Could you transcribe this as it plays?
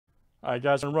All right,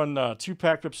 guys, I'm going to run 2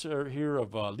 pack rips here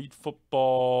of Elite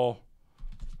Football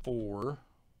 4.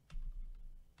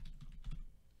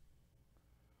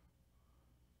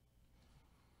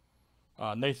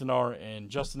 Nathan R.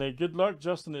 and Justin A. Good luck.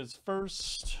 Justin is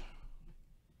first.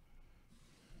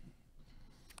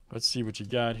 Let's see what you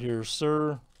got here,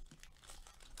 sir.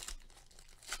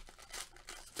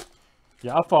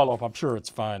 Yeah, I'll follow up. I'm sure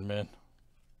it's fine, man.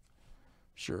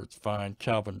 Sure it's fine.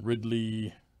 Calvin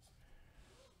Ridley.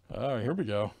 All right, here we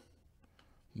go.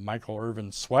 Michael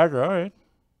Irvin Swagger. All right.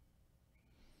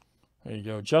 There you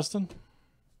go, Justin.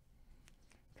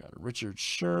 Got Richard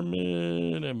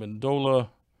Sherman, Amendola,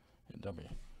 and W.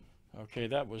 Okay,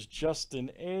 that was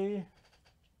Justin A.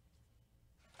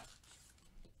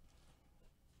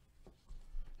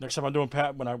 Next time I'm doing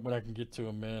Pat when I can get to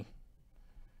him, man.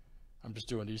 I'm just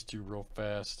doing these 2 real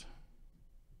fast.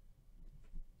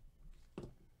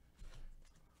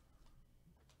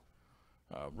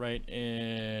 Right,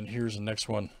 and here's the next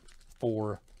one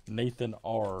for Nathan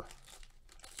R.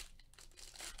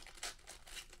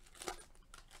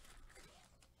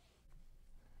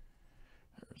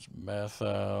 There's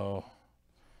Mathau,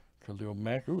 Khalil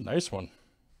Mack. Ooh, nice one.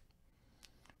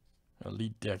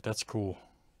 Elite deck, that's cool.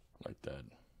 I like that.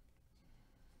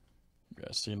 You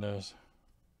guys seen those?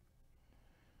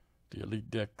 The Elite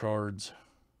deck cards.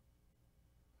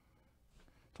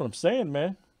 That's what I'm saying,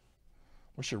 man.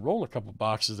 We should roll a couple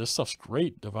boxes. This stuff's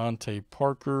great. Devontae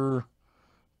Parker,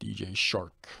 DJ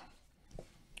Shark.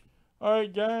 All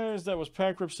right, guys. That was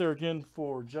pack rips there again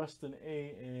for Justin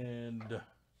A. and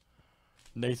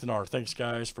Nathan R. Thanks,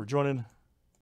 guys, for joining.